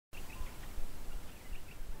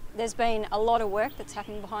There's been a lot of work that's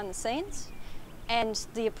happened behind the scenes, and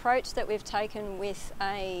the approach that we've taken with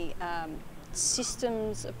a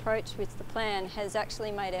systems approach with the plan has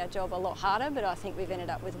actually made our job a lot harder, but I think we've ended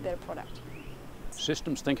up with a better product.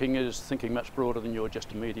 Systems thinking is thinking much broader than your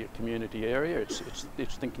just immediate community area.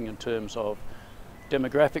 It's thinking in terms of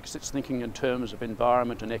demographics, it's thinking in terms of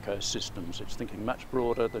environment and ecosystems. It's thinking much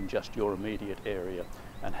broader than just your immediate area,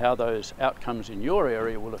 and how those outcomes in your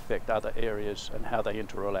area will affect other areas and how they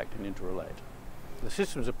interrelate and interrelate. The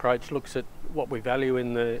systems approach looks at what we value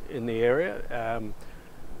in the area.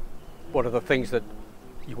 What are the things that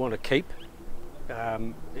you want to keep?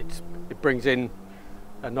 It brings in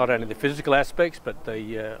not only the physical aspects, but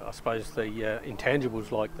I suppose the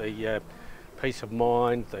intangibles, like the peace of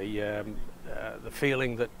mind, the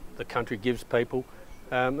feeling that the country gives people,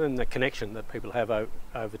 and the connection that people have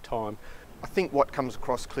over time. I think what comes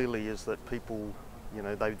across clearly is that people,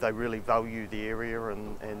 they really value the area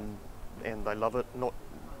and they love it. Not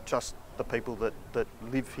just the people that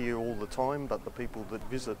live here all the time, but the people that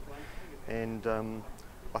visit. And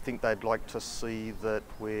I think they'd like to see that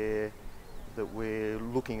we're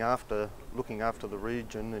looking after the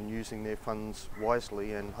region and using their funds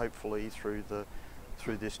wisely, and hopefully through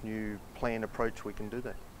this new plan approach we can do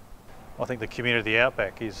that. I think the community of the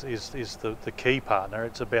Outback is the key partner.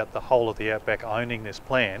 It's about the whole of the Outback owning this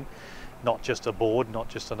plan, not just a board, not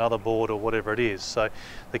just another board or whatever it is. So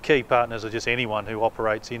the key partners are just anyone who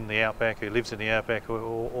operates in the Outback, who lives in the Outback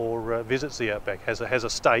or visits the Outback, has a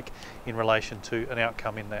stake in relation to an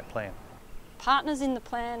outcome in that plan. Partners in the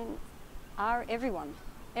plan are everyone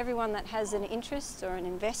that has an interest or an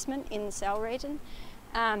investment in the Sal region.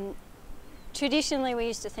 Traditionally we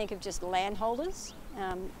used to think of just landholders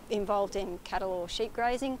involved in cattle or sheep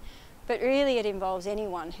grazing, but really it involves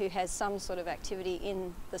anyone who has some sort of activity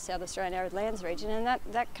in the South Australian Arid Lands region, and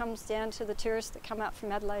that comes down to the tourists that come up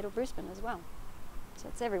from Adelaide or Brisbane as well. So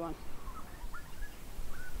it's everyone.